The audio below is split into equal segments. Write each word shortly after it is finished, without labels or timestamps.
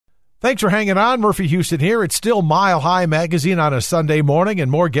Thanks for hanging on. Murphy Houston here. It's still Mile High Magazine on a Sunday morning,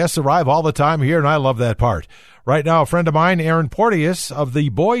 and more guests arrive all the time here, and I love that part. Right now, a friend of mine, Erin Porteous of the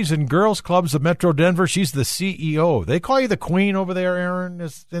Boys and Girls Clubs of Metro Denver. She's the CEO. They call you the queen over there, Erin?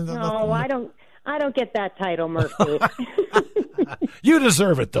 No, I don't get that title, Murphy. You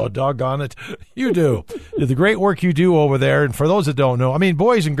deserve it, though, doggone it. You do. The great work you do over there, and for those that don't know, I mean,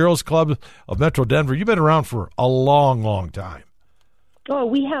 Boys and Girls Club of Metro Denver, you've been around for a long, long time. Oh,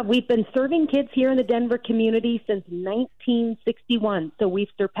 we have. We've been serving kids here in the Denver community since 1961. So we've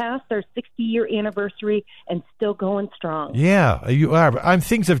surpassed our 60-year anniversary and still going strong. Yeah, you are.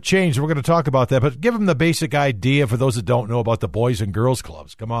 Things have changed. We're going to talk about that. But give them the basic idea for those that don't know about the Boys and Girls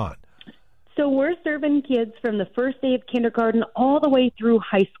Clubs. Come on. So we're serving kids from the first day of kindergarten all the way through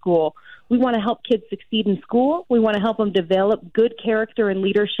high school. We want to help kids succeed in school. We want to help them develop good character and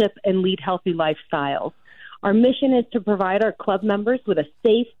leadership and lead healthy lifestyles. Our mission is to provide our club members with a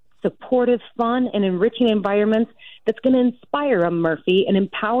safe, supportive, fun, and enriching environment that's going to inspire them, Murphy, and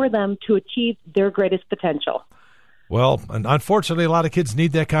empower them to achieve their greatest potential. Well, unfortunately, a lot of kids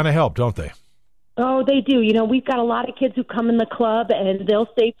need that kind of help, don't they? Oh, they do. You know, we've got a lot of kids who come in the club, and they'll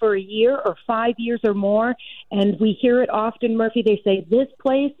stay for a year or 5 years or more, and we hear it often, Murphy. They say, this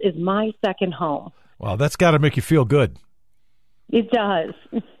place is my second home. Well, that's got to make you feel good. It does.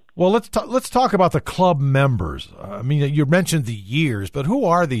 Well, let's talk about the club members. I mean, you mentioned the years, but who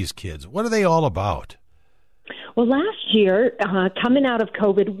are these kids? What are they all about? Well, last year, coming out of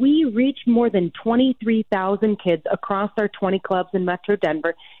COVID, we reached more than 23,000 kids across our 20 clubs in Metro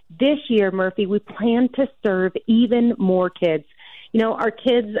Denver. This year, Murphy, we plan to serve even more kids. You know, our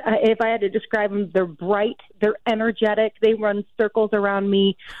kids, if I had to describe them, they're bright, they're energetic, they run circles around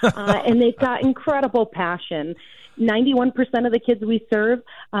me, and they've got incredible passion. 91% of the kids we serve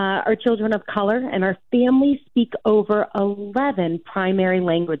are children of color, and our families speak over 11 primary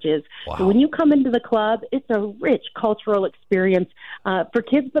languages. Wow. So when you come into the club, it's a rich cultural experience for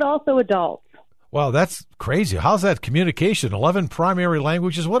kids, but also adults. Wow, that's crazy. How's that communication? 11 primary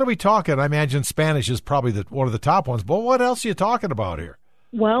languages? What are we talking? I imagine Spanish is probably one of the top ones, but what else are you talking about here?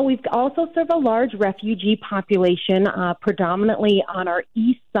 Well, we've also served a large refugee population, predominantly on our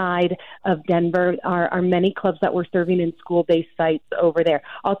east side of Denver, our many clubs that we're serving in school-based sites over there.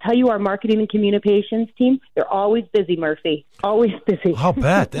 I'll tell you, our marketing and communications team, they're always busy, Murphy, always busy. I'll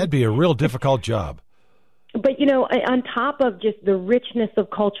bet. That'd be a real difficult job. But, you know, on top of just the richness of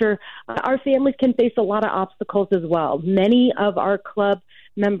culture, our families can face a lot of obstacles as well. Many of our club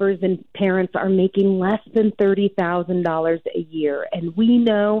members and parents are making less than $30,000 a year. And we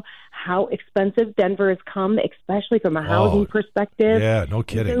know how expensive Denver has come, especially from a housing perspective. Yeah, no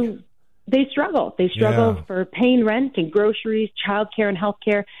kidding. So they struggle. They struggle for paying rent and groceries, childcare and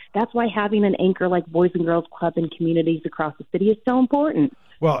healthcare. That's why having an anchor like Boys and Girls Club in communities across the city is so important.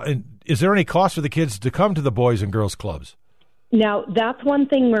 Well, and is there any cost for the kids to come to the Boys and Girls Clubs? Now, that's one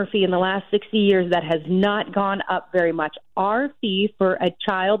thing, Murphy, in the last 60 years that has not gone up very much. Our fee for a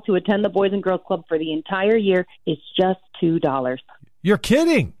child to attend the Boys and Girls Club for the entire year is just $2. You're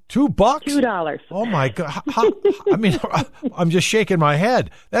kidding. $2? $2. Oh, my God. I mean, I'm just shaking my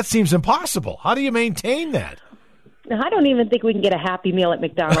head. That seems impossible. How do you maintain that? Now, I don't even think we can get a Happy Meal at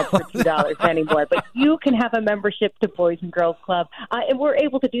McDonald's for $2 anymore, but you can have a membership to Boys and Girls Club, and we're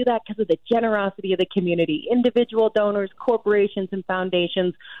able to do that because of the generosity of the community. Individual donors, corporations, and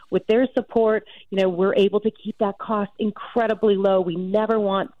foundations, with their support, you know, we're able to keep that cost incredibly low. We never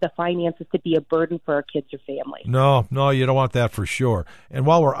want the finances to be a burden for our kids or families. No, you don't want that for sure. And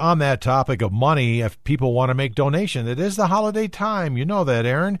while we're on that topic of money, if people want to make donation, it is the holiday time. You know that,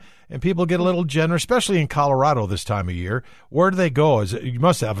 Erin. And people get a little generous, especially in Colorado this time of year. Where do they go? You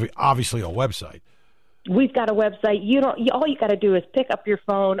must have, obviously, a website. We've got a website. All you got to do is pick up your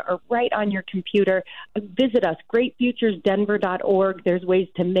phone or right on your computer. Visit us, greatfuturesdenver.org. There's ways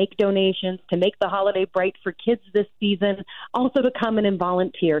to make donations, to make the holiday bright for kids this season, also to come in and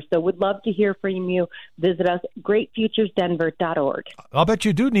volunteer. So we'd love to hear from you. Visit us, greatfuturesdenver.org. I'll bet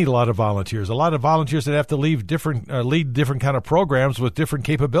you do need a lot of volunteers that have to lead different kind of programs with different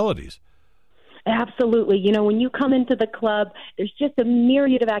capabilities. Absolutely. You know, when you come into the club, there's just a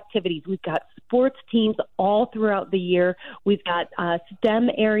myriad of activities. We've got sports teams all throughout the year. We've got STEM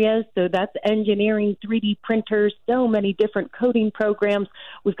areas, so that's engineering, 3D printers, so many different coding programs.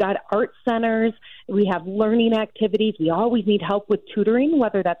 We've got art centers. We have learning activities. We always need help with tutoring,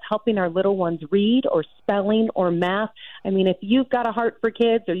 whether that's helping our little ones read or spelling or math. I mean, if you've got a heart for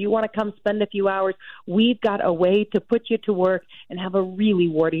kids or you want to come spend a few hours, we've got a way to put you to work and have a really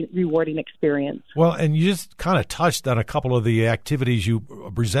rewarding experience. Well, and you just kind of touched on a couple of the activities you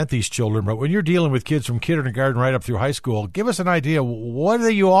present these children, but when you're dealing with kids from kindergarten right up through high school, give us an idea, what are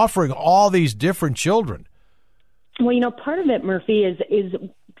you offering all these different children? Well, part of it, Murphy, is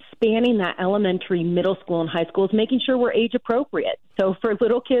spanning that elementary, middle school, and high school is making sure we're age appropriate. So for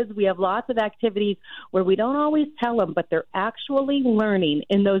little kids, we have lots of activities where we don't always tell them, but they're actually learning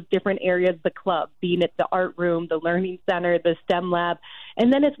in those different areas of the club, being it the art room, the learning center, the STEM lab.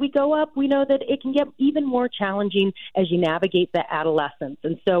 And then as we go up, we know that it can get even more challenging as you navigate the adolescence.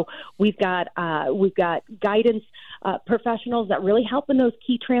 And so we've got guidance professionals that really help in those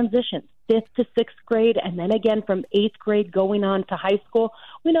key transitions. 5th to 6th grade, and then again from 8th grade going on to high school,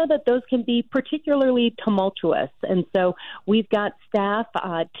 we know that those can be particularly tumultuous. And so we've got staff,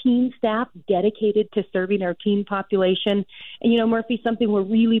 teen staff dedicated to serving our teen population. And, Murphy, something we're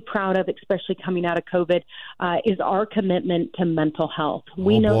really proud of, especially coming out of COVID, is our commitment to mental health.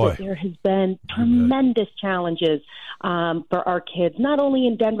 We know that there has been tremendous challenges for our kids, not only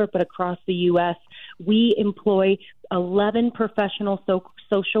in Denver, but across the U.S. We employ 11 professional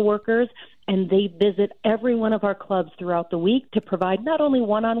social workers, and they visit every one of our clubs throughout the week to provide not only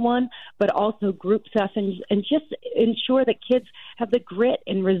one-on-one, but also group sessions and just ensure that kids have the grit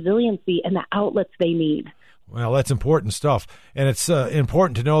and resiliency and the outlets they need. Well, that's important stuff. And it's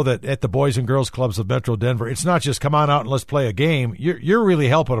important to know that at the Boys and Girls Clubs of Metro Denver, it's not just come on out and let's play a game. You're really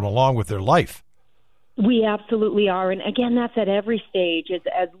helping them along with their life. We absolutely are. And again, that's at every stage,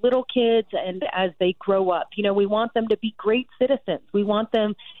 as little kids and as they grow up. We want them to be great citizens. We want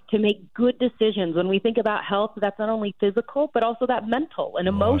them to make good decisions. When we think about health, that's not only physical, but also that mental and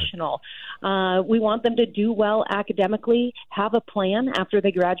emotional. Right. We want them to do well academically, have a plan after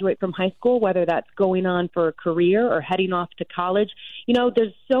they graduate from high school, whether that's going on for a career or heading off to college.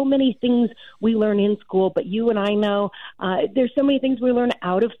 There's so many things we learn in school, but you and I know there's so many things we learn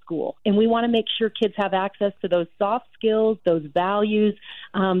out of school. And we want to make sure kids have access to those soft skills, those values,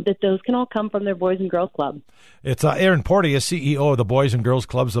 that those can all come from their Boys and Girls Club. It's Erin Porteous, CEO of the Boys and Girls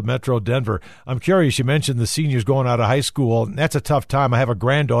Clubs of Metro Denver. I'm curious, you mentioned the seniors going out of high school. That's a tough time. I have a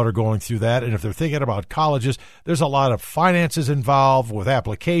granddaughter going through that, and if they're thinking about colleges, there's a lot of finances involved with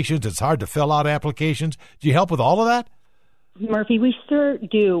applications. It's hard to fill out applications. Do you help with all of that? Murphy, we sure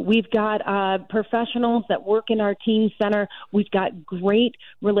do. We've got professionals that work in our teen center. We've got great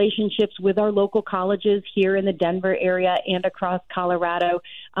relationships with our local colleges here in the Denver area and across Colorado.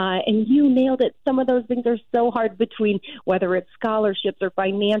 And you nailed it. Some of those things are so hard between whether it's scholarships or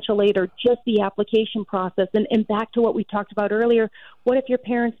financial aid or just the application process. And back to what we talked about earlier, what if your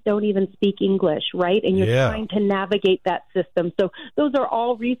parents don't even speak English, right? And you're trying to navigate that system. So those are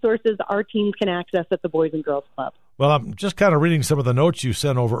all resources our teams can access at the Boys and Girls Club. Well, I'm just kind of reading some of the notes you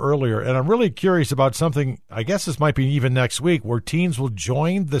sent over earlier, and I'm really curious about something, I guess this might be even next week, where teens will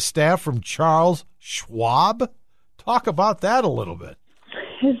join the staff from Charles Schwab. Talk about that a little bit.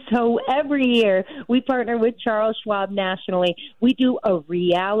 So every year we partner with Charles Schwab nationally. We do a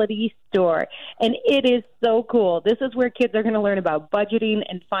reality store, and it is so cool. This is where kids are going to learn about budgeting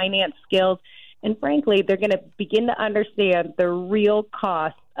and finance skills. And frankly, they're going to begin to understand the real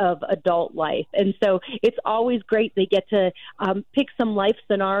cost of adult life. And so it's always great. They get to pick some life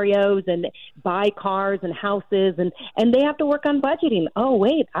scenarios and buy cars and houses, and they have to work on budgeting. Oh,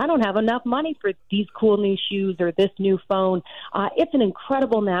 wait, I don't have enough money for these cool new shoes or this new phone. It's an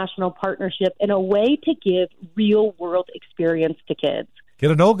incredible national partnership and a way to give real-world experience to kids.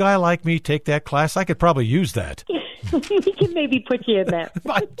 Can an old guy like me take that class? I could probably use that. We can maybe put you in that.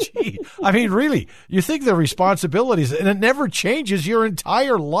 Gee, I mean, really, you think the responsibilities, and it never changes your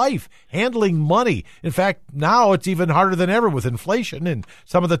entire life, handling money. In fact, now it's even harder than ever with inflation and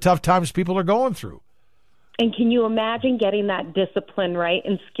some of the tough times people are going through. And can you imagine getting that discipline, right,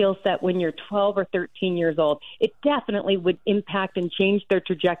 and skill set when you're 12 or 13 years old? It definitely would impact and change their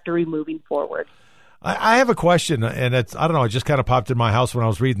trajectory moving forward. I have a question, and it's, I don't know, it just kind of popped in my house when I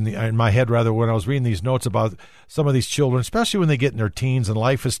was reading, in my head rather, when I was reading these notes about some of these children, especially when they get in their teens and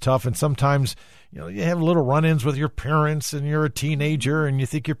life is tough. And sometimes, you have little run-ins with your parents and you're a teenager and you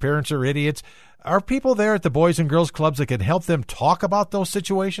think your parents are idiots. Are people there at the Boys and Girls Clubs that can help them talk about those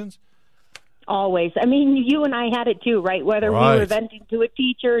situations? Always. I mean, you and I had it too, right? Whether we were venting to a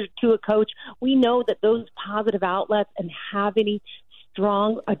teacher, to a coach, we know that those positive outlets and having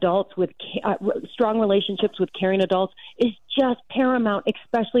strong adults with strong relationships with caring adults is just paramount,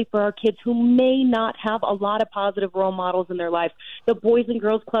 especially for our kids who may not have a lot of positive role models in their lives. The Boys and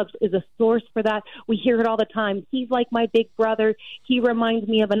Girls Clubs is a source for that. We hear it all the time. He's like my big brother. He reminds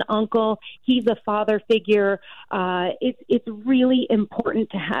me of an uncle. He's a father figure. It's really important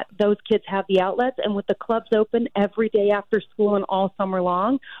to have those kids have the outlets. And with the clubs open every day after school and all summer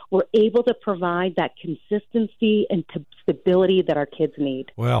long, we're able to provide that consistency and stability that our kids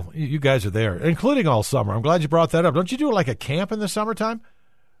need. Well, you guys are there, including all summer. I'm glad you brought that up. Don't you do like a camp in the summertime?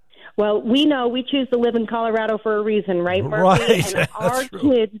 Well, we know we choose to live in Colorado for a reason, right, Murphy? Right. And our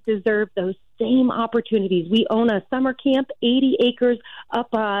kids deserve those same opportunities. We own a summer camp, 80 acres up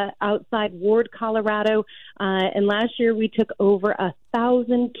outside Ward, Colorado. And last year we took over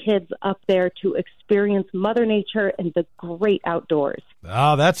 1,000 kids up there to experience Mother Nature and the great outdoors.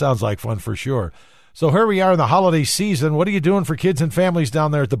 Oh, that sounds like fun for sure. So here we are in the holiday season. What are you doing for kids and families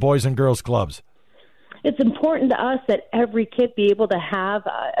down there at the Boys and Girls Clubs? It's important to us that every kid be able to have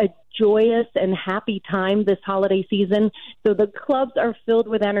a joyous and happy time this holiday season. So the clubs are filled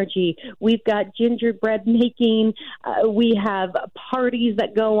with energy. We've got gingerbread making. We have parties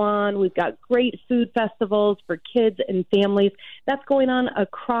that go on. We've got great food festivals for kids and families. That's going on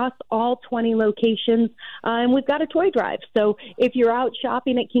across all 20 locations. And we've got a toy drive. So if you're out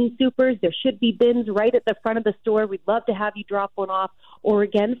shopping at King Soopers, there should be bins right at the front of the store. We'd love to have you drop one off. Or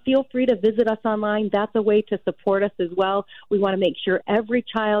again, feel free to visit us online. That's a way to support us as well. We want to make sure every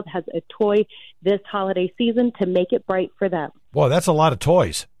child has a toy this holiday season to make it bright for them. Boy, that's a lot of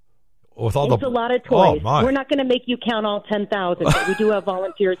toys. With all It's a lot of toys. Oh, my. We're not going to make you count all 10,000, but we do have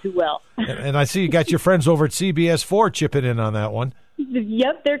volunteers who will. And I see you got your friends over at CBS4 chipping in on that one.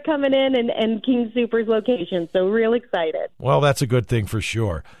 Yep, they're coming in and King Soopers location, so real excited. Well, that's a good thing for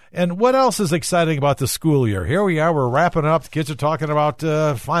sure. And what else is exciting about the school year? Here we are, we're wrapping up. The kids are talking about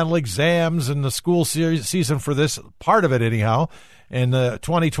final exams and the school season for this part of it anyhow. And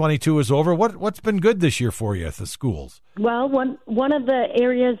 2022 is over. What's been good this year for you at the schools? Well, one of the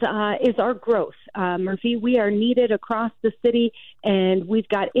areas is our growth, Murphy. We are needed across the city, and we've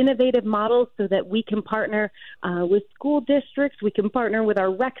got innovative models so that we can partner with school districts. We can partner with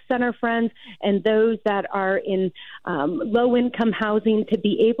our rec center friends and those that are in low-income housing to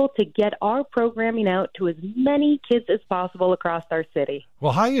be able to get our programming out to as many kids as possible across our city.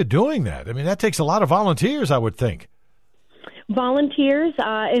 Well, how are you doing that? I mean, that takes a lot of volunteers, I would think. Volunteers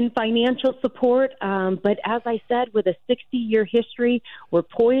and financial support, but as I said, with a 60-year history, we're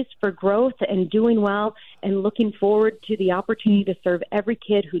poised for growth and doing well and looking forward to the opportunity to serve every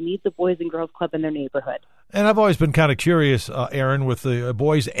kid who needs a Boys and Girls Club in their neighborhood. And I've always been kind of curious, Aaron, with the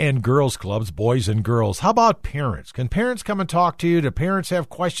Boys and Girls Clubs, Boys and Girls. How about parents? Can parents come and talk to you? Do parents have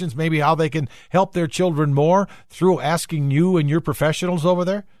questions, maybe how they can help their children more through asking you and your professionals over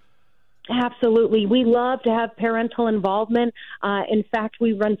there? Absolutely. We love to have parental involvement. In fact,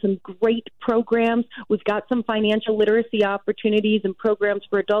 we run some great programs. We've got some financial literacy opportunities and programs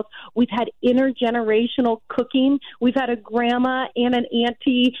for adults. We've had intergenerational cooking. We've had a grandma and an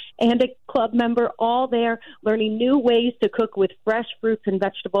auntie and a club member all there learning new ways to cook with fresh fruits and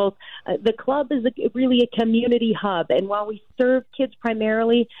vegetables. The club is really a community hub. And while we serve kids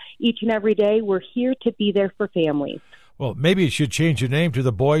primarily each and every day, we're here to be there for families. Well, maybe it should change your name to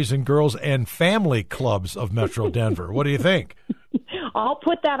the Boys and Girls and Family Clubs of Metro Denver. What do you think? I'll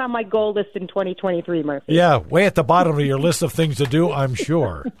put that on my goal list in 2023, Murphy. Yeah, way at the bottom of your list of things to do, I'm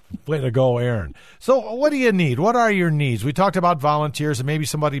sure. Way to go, Aaron. So what do you need? What are your needs? We talked about volunteers, and maybe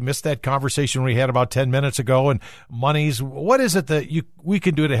somebody missed that conversation we had about 10 minutes ago, and monies. What is it that we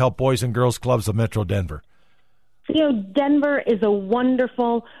can do to help Boys and Girls Clubs of Metro Denver? You know, Denver is a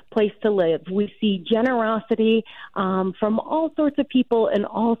wonderful place to live. We see generosity from all sorts of people and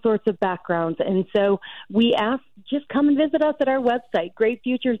all sorts of backgrounds. And so we ask, just come and visit us at our website,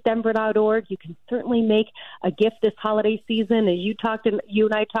 greatfuturesdenver.org. You can certainly make a gift this holiday season. As you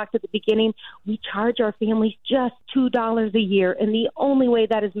and I talked at the beginning, we charge our families just $2 a year. And the only way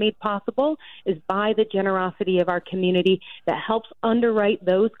that is made possible is by the generosity of our community that helps underwrite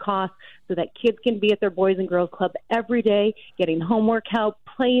those costs so that kids can be at their Boys and Girls Club every day, getting homework help,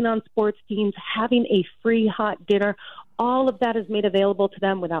 playing on sports teams, having a free hot dinner. All of that is made available to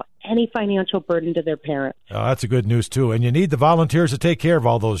them without any financial burden to their parents. Oh, that's a good news, too. And you need the volunteers to take care of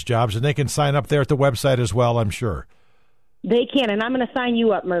all those jobs, and they can sign up there at the website as well, I'm sure. They can, and I'm going to sign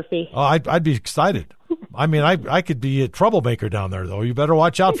you up, Murphy. Oh, I'd be excited. I mean, I could be a troublemaker down there, though. You better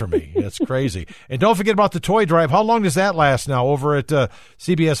watch out for me. It's crazy. And don't forget about the toy drive. How long does that last now over at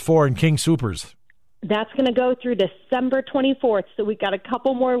CBS4 and King Soopers? That's going to go through December 24th, so we got a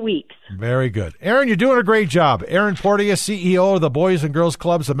couple more weeks. Very good. Erin, you're doing a great job. Erin Porteous, CEO of the Boys and Girls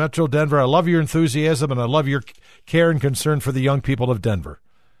Clubs of Metro Denver. I love your enthusiasm, and I love your care and concern for the young people of Denver.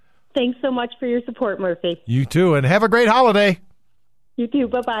 Thanks so much for your support, Murphy. You too, and have a great holiday. You too.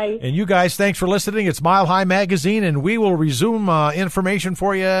 Bye-bye. And you guys, thanks for listening. It's Mile High Magazine, and we will resume information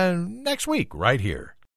for you next week right here.